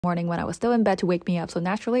morning when I was still in bed to wake me up, so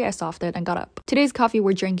naturally I softened and got up. Today's coffee,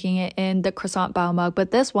 we're drinking it in the croissant bao mug, but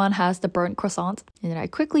this one has the burnt croissant. And then I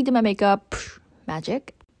quickly did my makeup.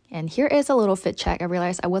 Magic. And here is a little fit check. I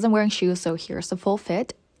realized I wasn't wearing shoes, so here's the full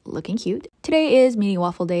fit. Looking cute. Today is mini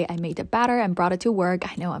waffle day. I made the batter and brought it to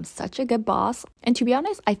work. I know I'm such a good boss. And to be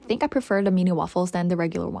honest, I think I prefer the mini waffles than the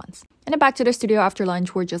regular ones. And then back to the studio after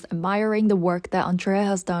lunch, we're just admiring the work that Andrea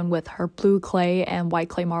has done with her blue clay and white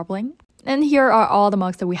clay marbling. And here are all the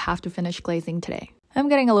mugs that we have to finish glazing today. I'm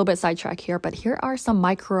getting a little bit sidetracked here, but here are some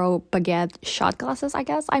micro baguette shot glasses I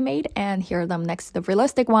guess I made, and here are them next to the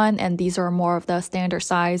realistic one, and these are more of the standard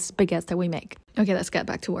size baguettes that we make. Okay, let's get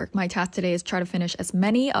back to work. My task today is try to finish as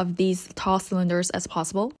many of these tall cylinders as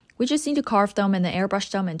possible. We just need to carve them and then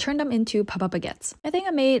airbrush them and turn them into papa baguettes. I think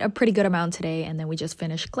I made a pretty good amount today, and then we just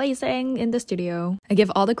finished glazing in the studio. I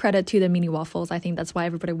give all the credit to the mini waffles. I think that's why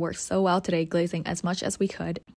everybody worked so well today, glazing as much as we could.